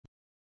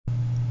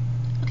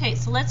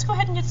Alright, so let's go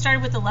ahead and get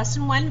started with the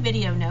Lesson 1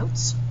 video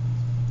notes.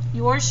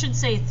 Yours should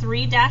say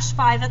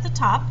 3-5 at the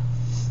top.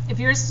 If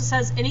yours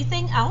says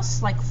anything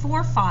else, like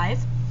 4-5,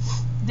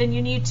 then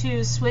you need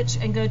to switch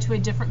and go to a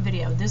different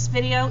video. This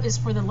video is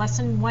for the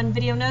Lesson 1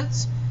 video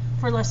notes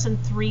for Lesson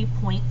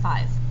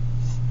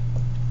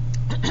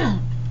 3.5.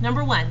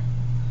 Number 1.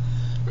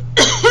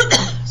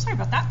 Sorry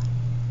about that.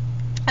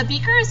 A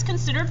beaker is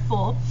considered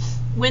full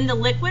when the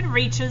liquid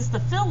reaches the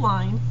fill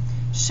line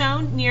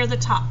shown near the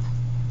top.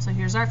 So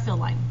here's our fill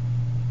line.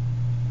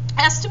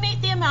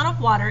 Estimate the amount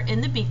of water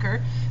in the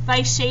beaker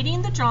by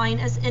shading the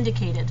drawing as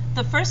indicated.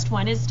 The first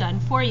one is done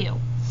for you.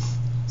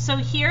 So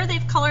here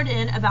they've colored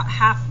in about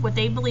what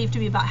they believe to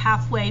be about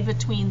halfway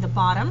between the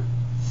bottom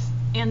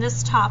and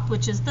this top,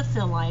 which is the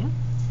fill line.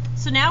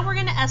 So now we're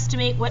going to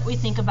estimate what we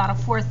think about a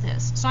fourth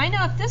is. So I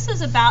know if this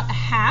is about a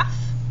half,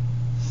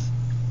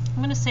 I'm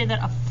going to say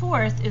that a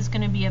fourth is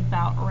going to be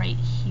about right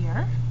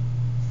here.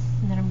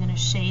 And then I'm going to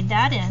shade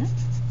that in.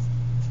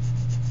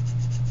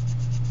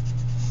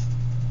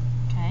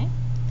 Okay.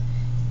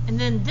 And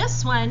then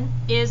this one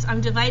is,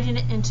 I'm dividing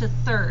it into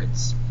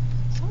thirds.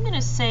 So I'm going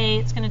to say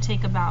it's going to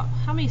take about,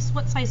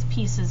 what size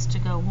pieces to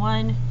go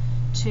 1,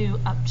 2,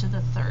 up to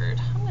the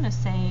third? I'm going to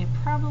say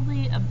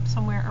probably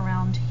somewhere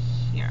around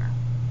here.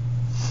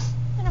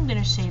 And I'm going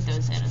to shade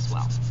those in as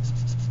well.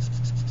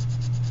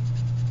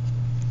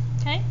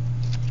 Okay?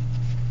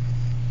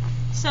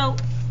 So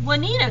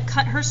Juanita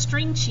cut her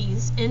string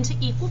cheese into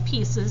equal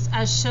pieces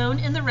as shown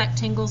in the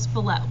rectangles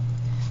below.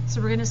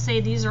 So we're going to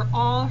say these are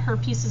all her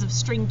pieces of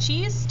string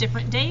cheese,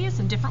 different days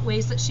and different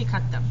ways that she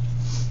cut them.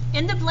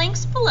 In the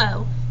blanks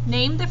below,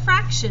 name the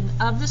fraction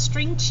of the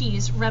string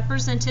cheese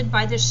represented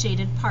by the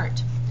shaded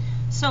part.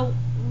 So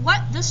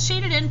what this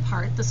shaded in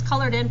part, this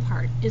colored in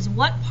part, is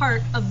what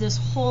part of this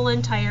whole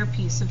entire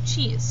piece of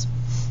cheese?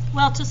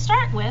 Well, to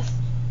start with,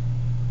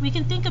 we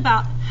can think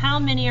about how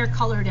many are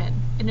colored in.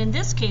 And in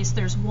this case,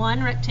 there's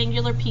one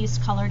rectangular piece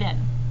colored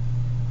in.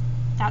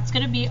 That's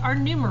going to be our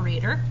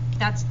numerator.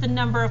 That's the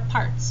number of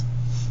parts.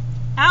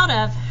 Out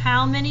of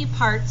how many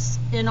parts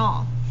in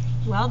all?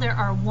 Well, there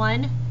are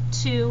 1,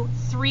 2,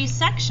 3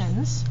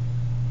 sections.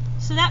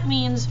 So that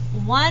means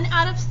 1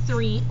 out of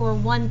 3, or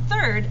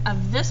 1/3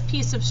 of this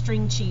piece of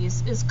string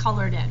cheese is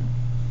colored in.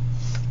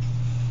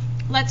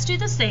 Let's do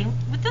the same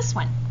with this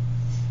one.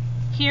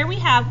 Here we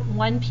have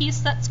one piece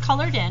that's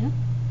colored in.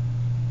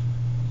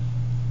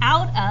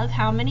 Out of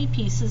how many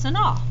pieces in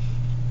all?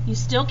 You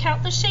still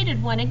count the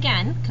shaded one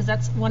again, because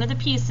that's one of the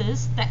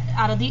pieces that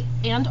out of the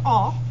and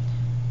all.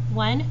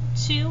 1,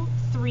 2,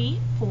 3,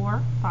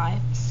 4, 5,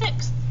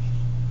 6.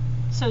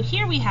 So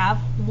here we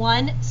have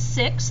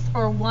 1/6,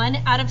 or 1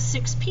 out of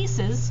 6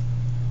 pieces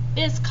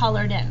is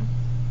colored in.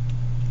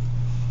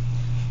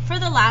 For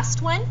the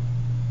last one,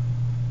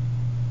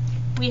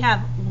 we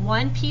have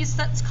one piece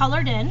that's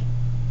colored in.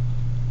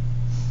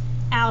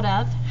 Out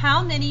of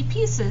how many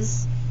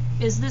pieces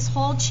is this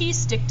whole cheese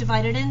stick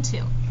divided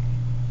into?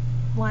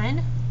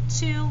 1,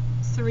 2,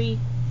 3,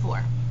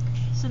 4.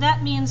 So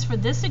that means for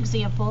this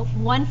example,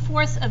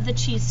 1/4 of the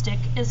cheese stick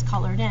is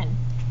colored in.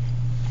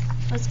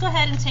 Let's go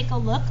ahead and take a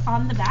look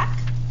on the back.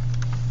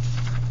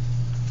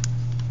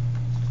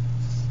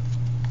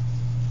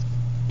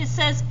 It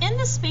says, in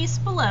the space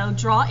below,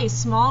 draw a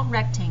small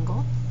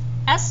rectangle.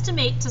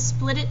 Estimate to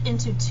split it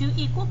into 2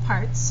 equal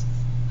parts.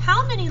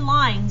 How many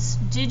lines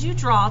did you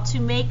draw to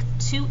make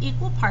 2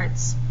 equal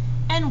parts?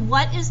 And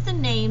what is the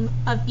name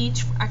of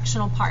each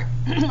fractional part,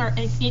 or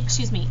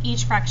excuse me,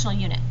 each fractional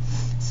unit?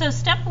 So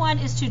step 1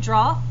 is to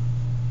draw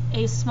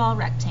a small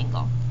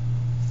rectangle.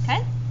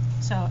 Okay,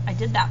 so I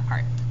did that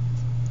part.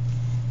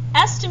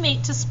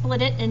 Estimate to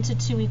split it into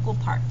 2 equal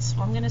parts.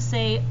 Well, I'm going to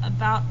say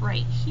about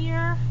right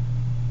here.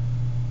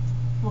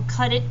 We'll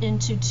cut it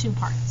into 2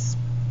 parts.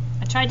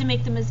 I tried to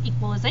make them as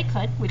equal as I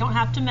could. We don't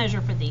have to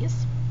measure for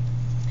these.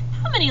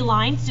 How many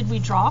lines did we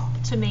draw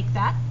to make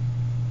that?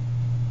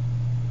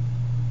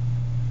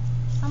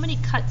 How many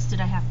cuts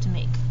did I have to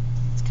make?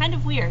 It's kind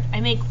of weird.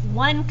 I make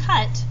 1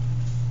 cut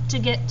to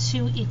get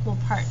 2 equal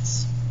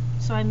parts.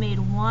 So I made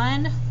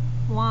 1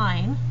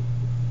 line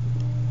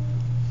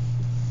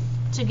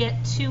to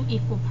get 2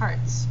 equal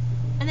parts.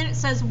 And then it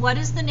says, what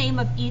is the name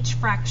of each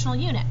fractional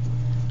unit?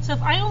 So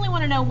if I only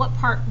want to know what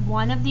part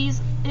 1 of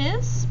these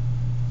is,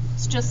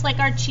 it's just like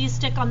our cheese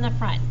stick on the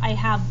front. I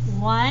have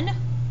 1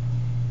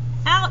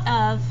 out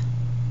of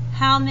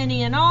how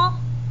many in all?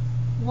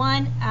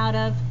 1 out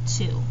of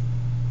 2.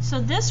 So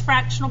this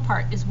fractional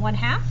part is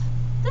 1/2.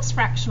 This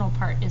fractional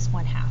part is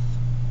 1/2.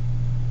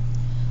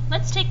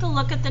 Let's take a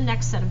look at the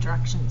next set of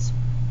directions.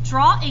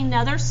 Draw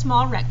another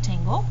small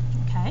rectangle.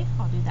 Okay,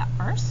 I'll do that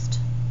first.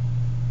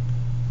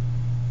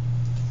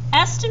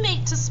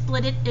 Estimate to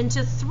split it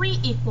into 3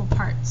 equal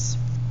parts.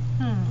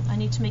 I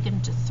need to make it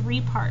into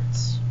 3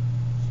 parts.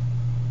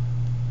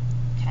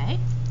 Okay.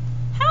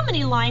 How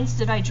many lines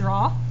did I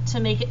draw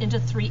to make it into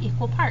 3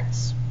 equal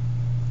parts?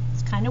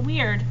 It's kind of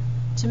weird.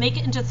 To make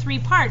it into 3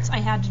 parts,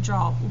 I had to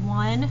draw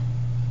 1,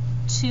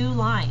 2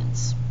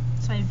 lines.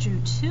 So I drew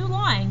 2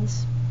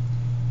 lines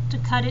to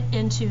cut it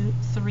into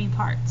 3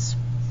 parts.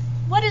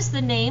 What is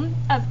the name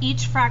of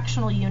each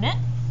fractional unit?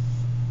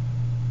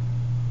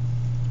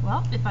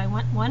 Well, if I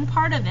want one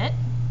part of it,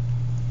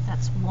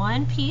 that's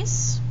one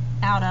piece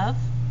out of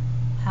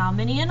how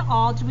many in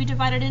all did we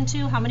divide it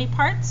into? How many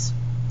parts?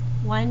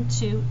 1,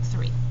 2,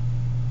 3.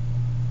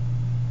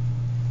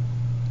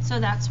 So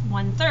that's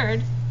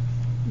 1/3,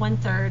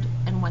 1/3,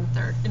 and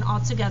 1/3, and all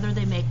together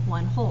they make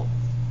one whole.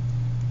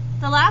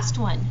 The last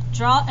one,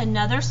 draw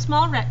another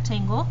small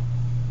rectangle.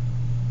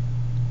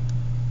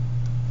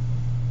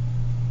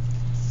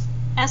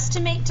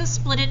 Estimate to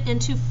split it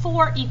into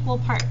 4 equal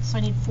parts. So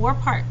I need 4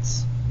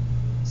 parts.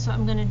 So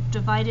I'm going to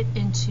divide it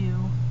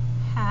into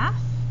half,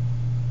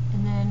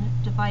 and then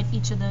divide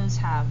each of those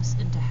halves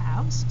into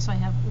halves. So I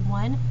have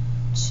 1,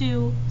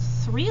 2,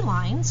 3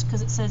 lines,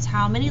 because it says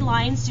how many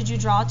lines did you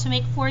draw to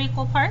make 4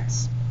 equal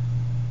parts?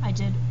 I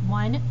did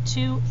 1,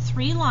 2,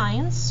 3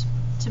 lines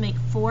to make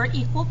 4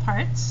 equal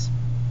parts.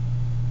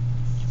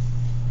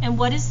 And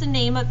what is the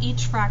name of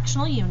each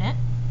fractional unit?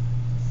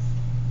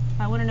 If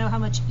I want to know how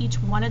much each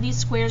one of these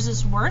squares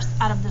is worth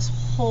out of this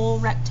whole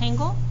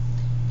rectangle,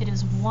 it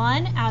is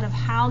 1 out of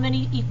how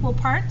many equal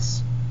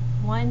parts?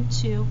 1,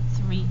 2,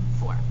 3,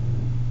 4.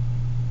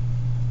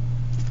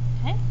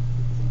 Okay.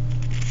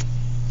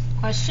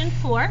 Question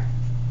 4.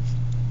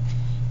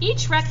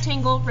 Each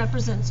rectangle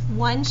represents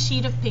one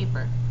sheet of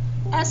paper.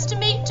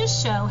 Estimate to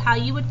show how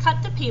you would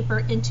cut the paper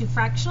into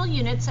fractional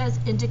units as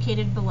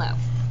indicated below.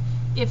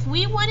 If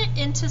we want it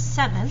into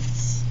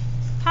sevenths,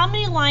 how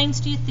many lines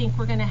do you think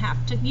we're going to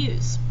have to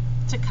use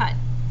to cut?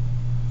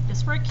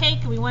 This for a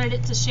cake, and we wanted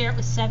it to share it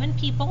with 7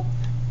 people.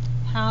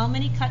 How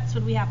many cuts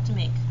would we have to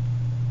make?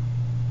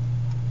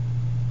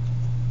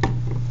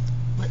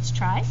 Let's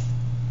try.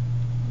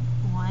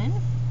 1,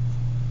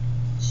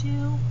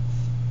 2,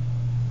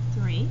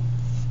 3,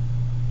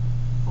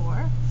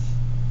 4,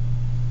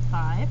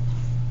 5,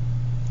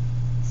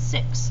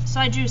 6. So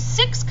I drew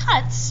 6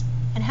 cuts,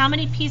 and how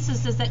many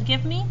pieces does that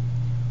give me?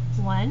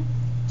 1,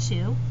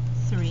 2,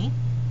 3,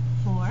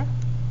 4,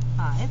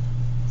 5,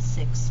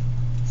 6,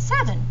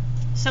 7.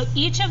 So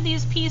each of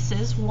these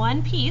pieces,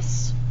 one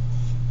piece,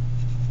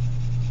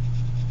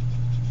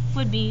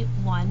 would be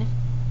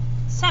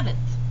 1/7.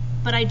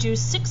 But I drew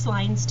 6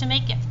 lines to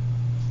make it.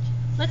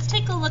 Let's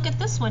take a look at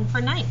this one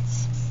for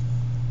ninths.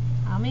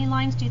 How many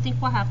lines do you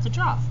think we'll have to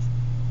draw?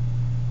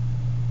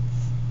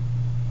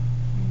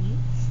 3,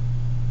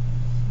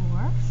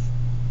 4,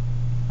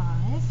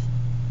 5,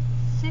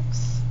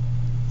 6,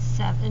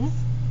 7,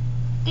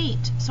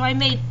 8. So I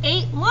made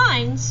 8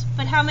 lines,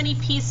 but how many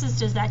pieces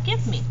does that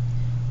give me?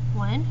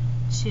 1,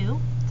 2,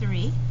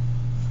 3,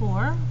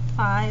 4,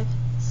 5,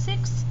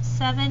 6,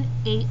 7,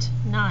 8,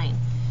 9.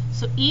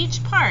 So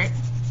each part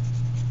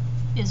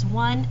is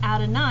 1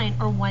 out of 9,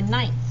 or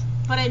 1/9,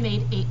 but I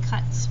made 8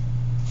 cuts.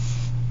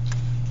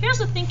 Here's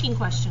a thinking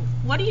question.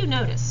 What do you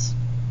notice?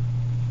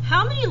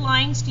 How many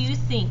lines do you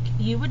think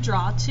you would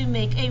draw to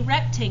make a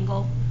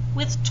rectangle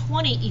with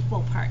 20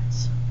 equal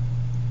parts?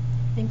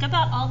 Think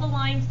about all the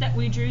lines that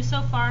we drew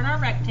so far in our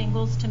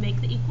rectangles to make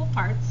the equal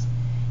parts.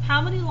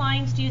 How many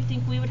lines do you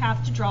think we would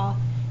have to draw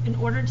in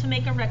order to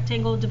make a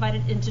rectangle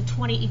divided into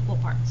 20 equal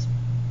parts?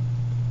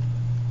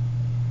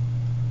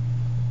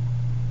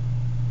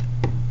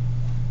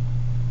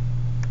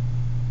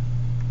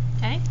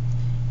 Okay.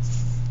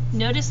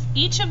 Notice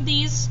each of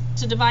these,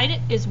 to divide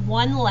it, is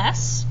 1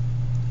 less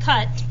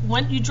cut.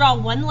 You draw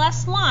 1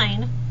 less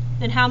line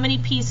than how many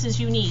pieces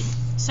you need.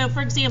 So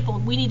for example,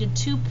 we needed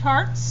 2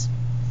 parts,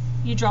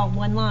 you draw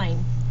 1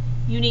 line.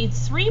 You need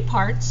 3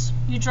 parts,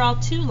 you draw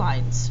 2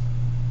 lines.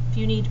 If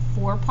you need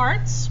 4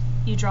 parts,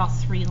 you draw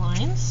 3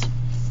 lines.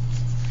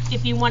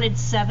 If you wanted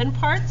 7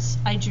 parts,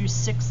 I drew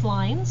 6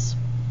 lines.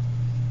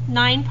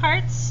 9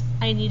 parts,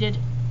 I needed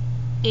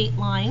 8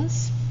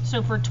 lines.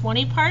 So for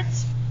 20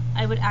 parts,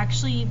 I would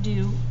actually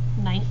do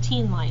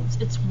 19 lines.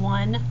 It's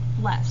 1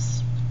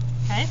 less.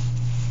 Okay?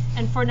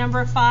 And for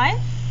number 5,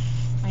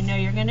 I know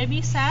you're going to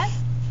be sad,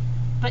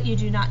 but you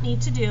do not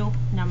need to do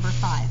number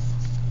 5.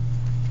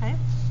 Okay?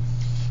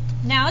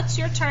 Now it's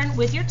your turn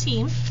with your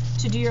team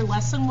to do your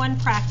lesson 1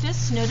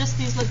 practice. Notice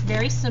these look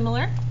very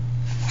similar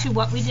to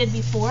what we did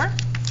before.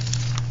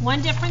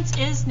 One difference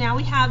is now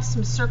we have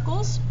some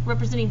circles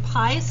representing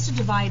pies to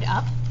divide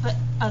up, but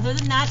other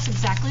than that, it's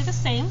exactly the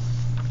same.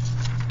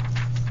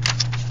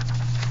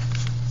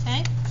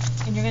 Okay?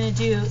 And you're going to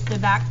do the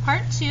back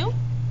part too.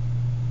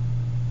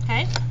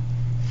 Okay?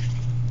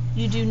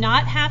 You do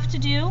not have to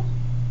do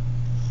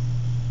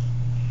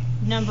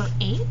number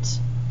 8.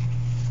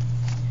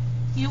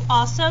 You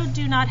also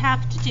do not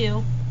have to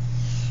do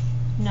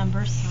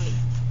number 3.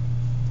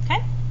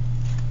 Okay?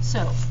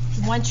 So,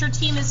 once your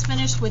team is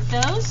finished with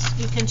those,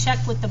 you can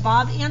check with the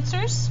Bob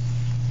answers.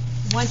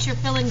 Once you're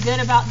feeling good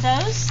about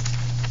those,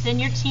 then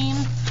your team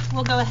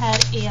will go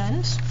ahead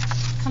and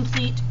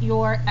complete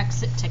your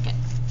exit ticket,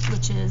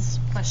 which is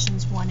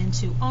questions 1 and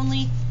 2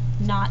 only,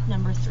 not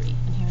number 3.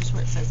 And here's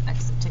where it says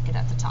exit ticket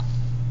at the top.